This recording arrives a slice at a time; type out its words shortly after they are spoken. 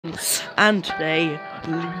And today,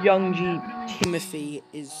 young Timothy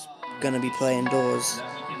is gonna be playing doors.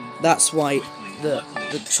 That's why the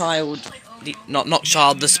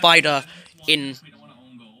the spider in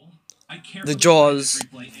the Jaws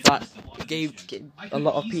that gave a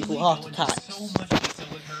lot of people heart attacks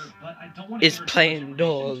is playing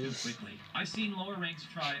doors.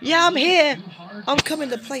 Yeah, I'm here. I'm coming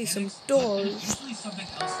to play some doors. Be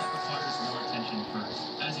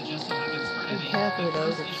careful though.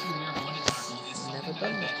 Never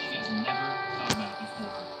done that.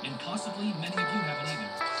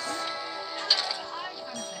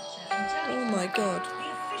 Oh my god.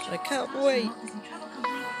 I can't wait.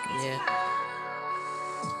 Yeah.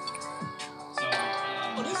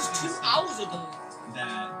 Oh, this is 2 hours ago.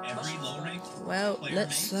 Well,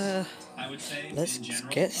 let's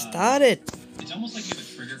get started. It's almost like you have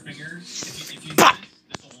a trigger finger. If you Bah!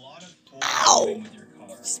 there's a lot of Ow! with your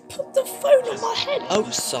car. Just put the phone on my head. Oh,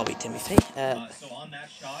 sorry, Timothy. So on that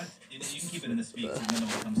shot, you can keep it in the speed so none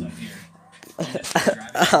of it comes up here.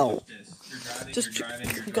 Ow. You're driving,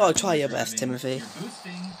 You gotta try your best, Timothy. you're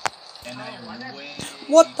boosting, and now you're way...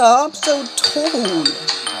 What the? I'm so tall.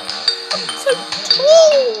 I'm so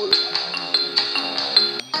tall.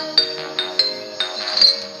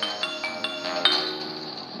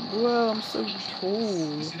 Bro, I'm so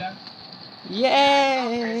tall. You see that?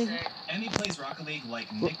 Yay! Emmy plays Rocket League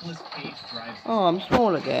like Nicolas Cage drives. Oh, I'm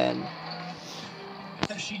small again.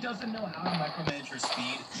 She doesn't know how to micromanage her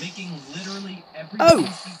speed, making literally everything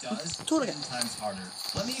she does tall 10 again. times harder.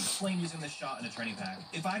 Let me explain using this shot in a training pack.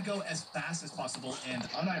 If I go as fast as possible and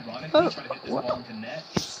unironically try to hit this ball into net,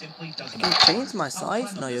 it simply does not. Can you change my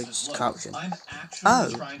size? No, you're just crouching. I'm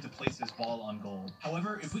actually trying to place this ball on goal.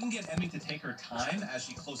 However, if we can get Emmy to take her time as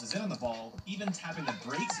she closes in on the ball, even tapping the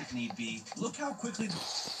brakes if need be, look how quickly...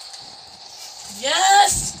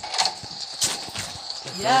 Yes!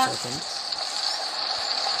 Yeah.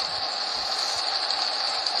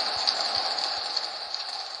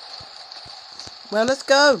 Well, let's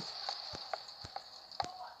go.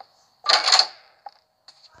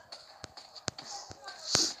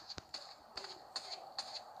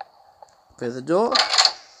 Through the door.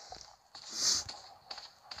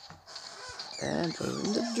 And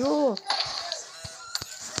open the door.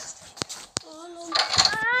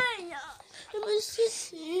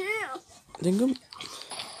 Dinkum.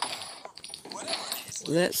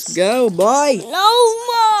 Let's go, boy. No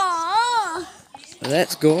more.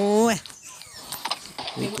 Let's go.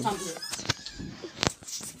 Wait, what time is it?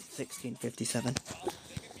 16:57.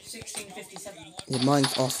 16:57. Yeah,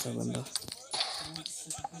 mine's off, remember.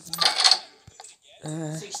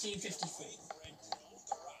 16:54.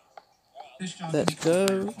 Let's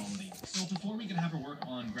go. So before we can have her work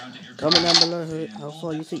on ground to air Comment down below how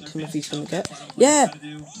far you think Timothy's gonna get. Yeah.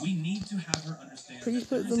 we need to have her understand. Please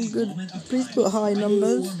put them good. Please put high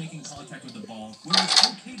numbers. Before making contact with the ball, where it's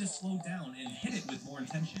okay to slow down and hit it with more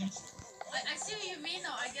intention. I see what you mean though.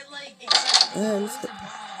 I get like excited Yeah, about the ball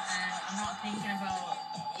and I'm not thinking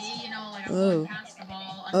about, like I'm Oh. going past the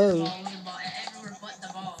ball, under the ball, with the ball, everywhere but the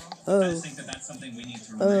ball. I just think that's something we need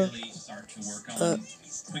to really start to work on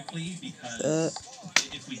quickly because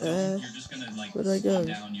if we don't, you're just gonna slow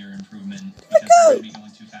down your improvement because you're gonna be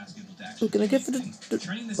going too fast to be able to actually. We're gonna get for the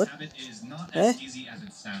Training this what? habit is not as easy as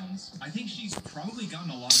it sounds. I think she's probably gotten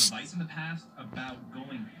a lot of advice in the past about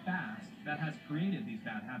going fast that has created these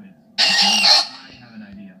bad habits. I have an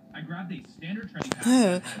idea. I grabbed a standard training pack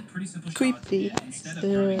that had pretty simple Creepy. shots, and instead of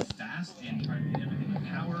driving fast and trying to hit everything with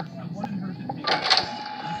power, I wanted her to take her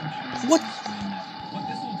time. What? What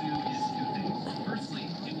this will do is two things. Firstly,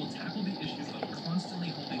 it will tackle the issue of constantly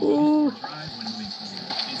holding Ooh. on to drive when moving forward.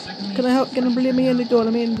 And secondly, Can I help? Can I believe me in the door?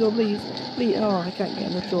 Let me in the door, please. Please. Oh, I can't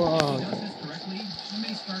get in the door. if Oh. she does this correctly, she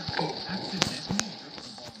may start to accidentally dribble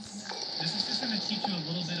the ball into net. This is just going to teach you a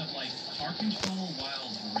little bit of car control while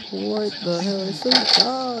braking. What the hell? It's so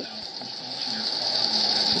dark.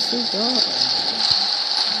 It's so dark.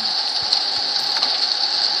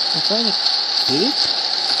 I'm trying to keep.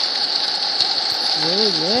 Oh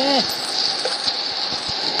yeah.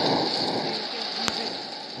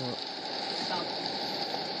 What?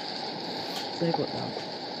 Say what now?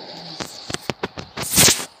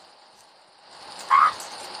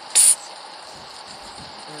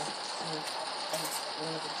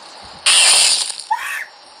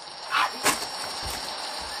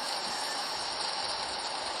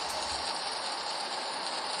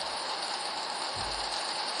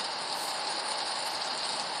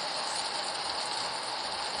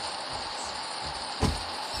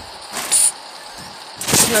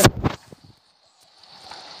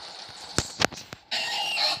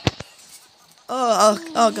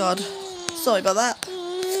 Oh god. Sorry about that.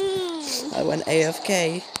 I went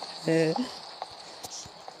AFK.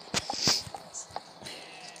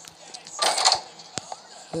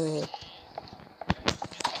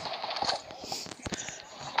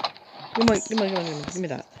 Come on, give me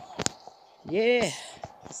that. Yeah.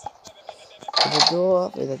 With the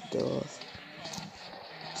door, with the door.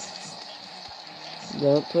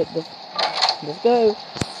 Don't put the... Let's go.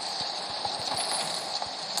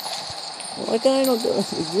 Why can I not do it?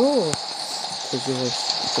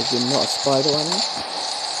 Because you're not a spider, are you?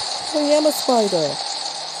 I am a spider.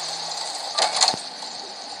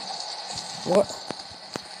 What?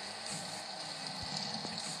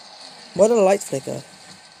 Why did the lights flicker?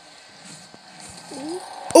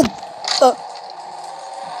 Oh!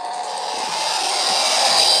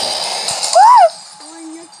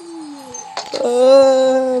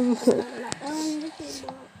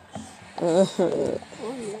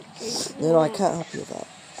 No, I can't help you with that.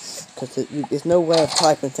 Because there's no way of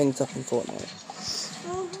typing things up in Fortnite.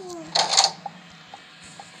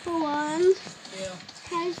 Hold on. Yeah.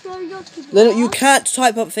 Can I show you to No, you can't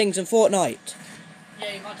type up things in Fortnite.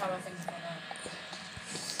 Yeah, you can't type out things like that.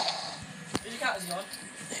 Whose cat is he on?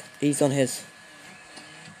 He's on his.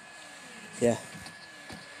 Yeah.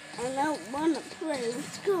 I don't want to play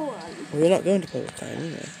with go on. Well, you're not going to play with time,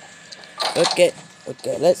 you know. Okay,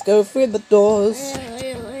 let's go through the doors.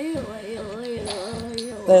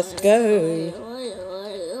 Let's go.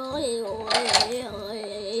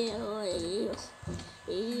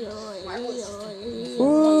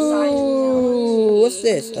 Ooh, what's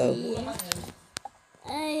this? Oh.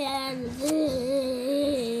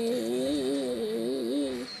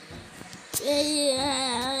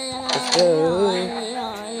 Let's go.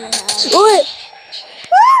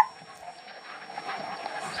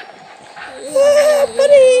 Oh,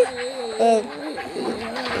 buddy!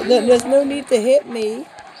 There's no need to hit me.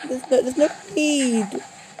 There's no need.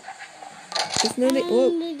 There's no need. Whoa.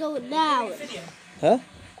 I'm gonna go down. Huh?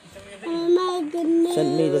 I'm not gonna.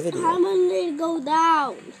 Send me the video. I'm gonna go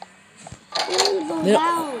down. I'm gonna go No,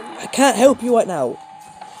 down. I can't help you right now.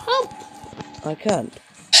 Help! I can't.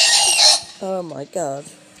 Oh my god.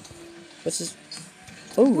 This is...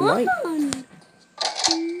 Oh, right. Run!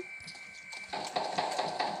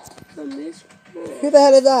 Who the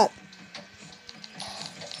hell is that?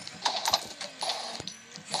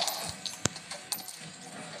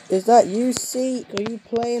 Is that you, Seek? Are you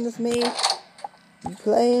playing with me? You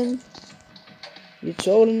playing? You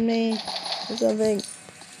trolling me? Or something?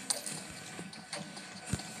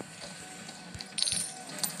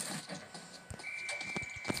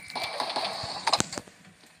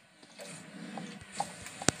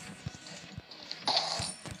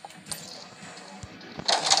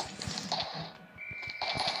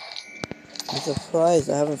 I'm surprised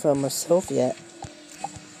I haven't found myself yet.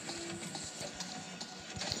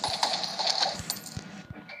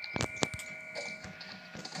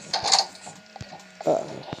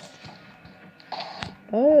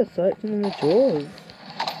 Oh, searching in the drawers.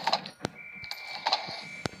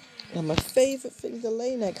 Yeah, my favourite thing to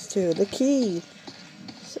lay next to, the key.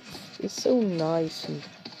 It's so nice and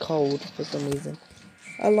cold for some reason.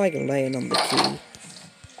 I like laying on the key.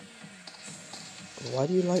 Why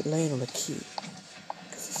do you like laying on the key?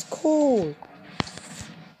 Because it's cold.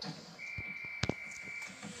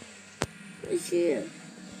 What's here?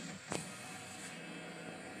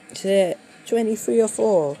 Is it 23 or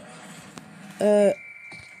 4?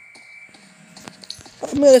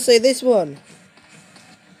 I'm gonna say this one.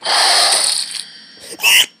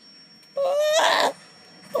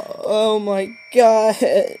 Oh my god.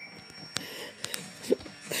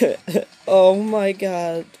 Oh my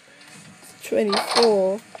god.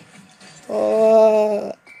 24.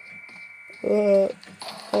 Oh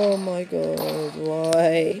my god.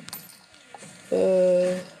 Why?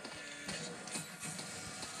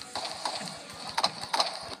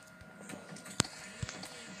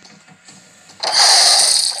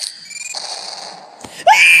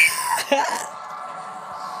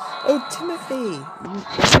 Oh, Timothy! You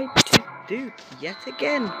tried to dupe yet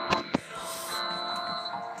again.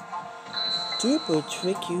 Dupe will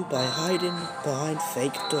trick you by hiding behind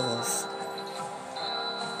fake doors.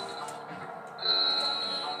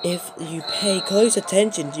 If you pay close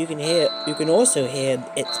attention, you can also hear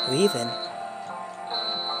its breathing.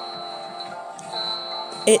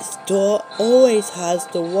 Its door always has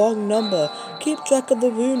the wrong number. Keep track of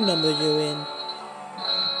the room number you're in.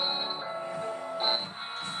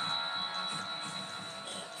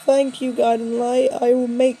 Thank you, Guiding Light.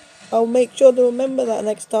 I'll make sure to remember that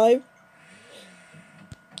next time.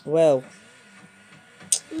 Well,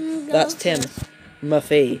 that's Tim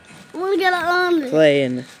Muffy I'm gonna get it on.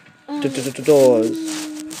 playing doors.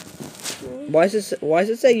 Why does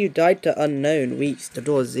it say you died to unknown weeks? The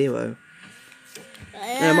door's 0.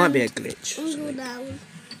 It might be a glitch. I'll go down.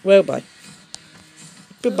 Well, bye.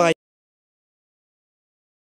 Goodbye.